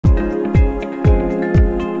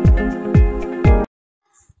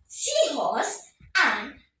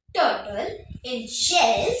in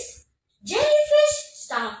shells, jellyfish,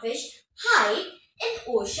 starfish hide in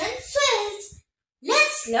ocean swells.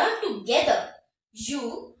 Let's learn together,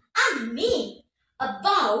 you and me,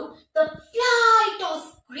 about the plight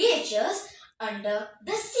of creatures under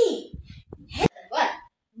the sea. Hello,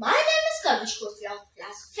 my name is Kavish Khosla of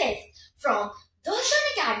class 5th from the Ocean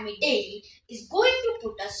Academy Daily is going to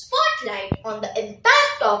put a spotlight on the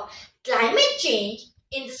impact of climate change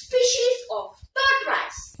in the species of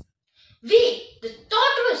tortoise. We, the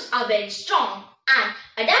tortoise, are very strong and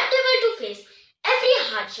adaptable to face every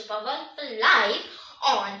hardship of our life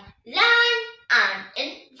on land and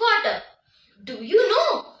in water. Do you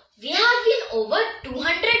know, we have been over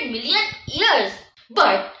 200 million years,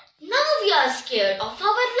 but now we are scared of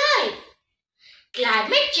our life.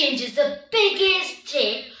 Climate change is the biggest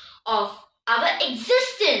threat of our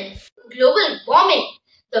existence. Global warming,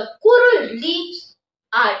 the coral reefs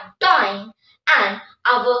are dying and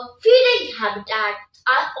our feeding habitats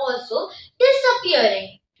are also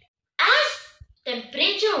disappearing. As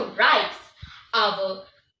temperature rises, our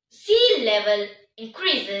sea level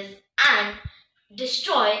increases and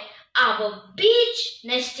destroy our beach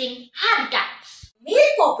nesting habitats.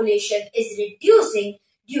 Male population is reducing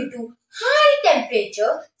due to high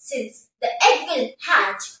temperature since the egg will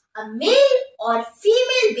hatch. A male or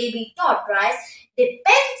female baby tortoise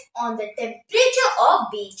depends on the temperature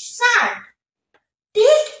of beach sand.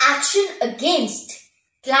 Take action against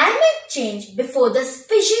climate change before the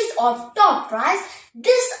species of tortoise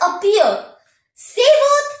disappear. Save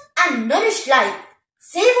Earth and nourish life.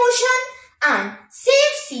 Save ocean and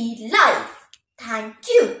save sea life. Thank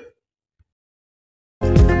you.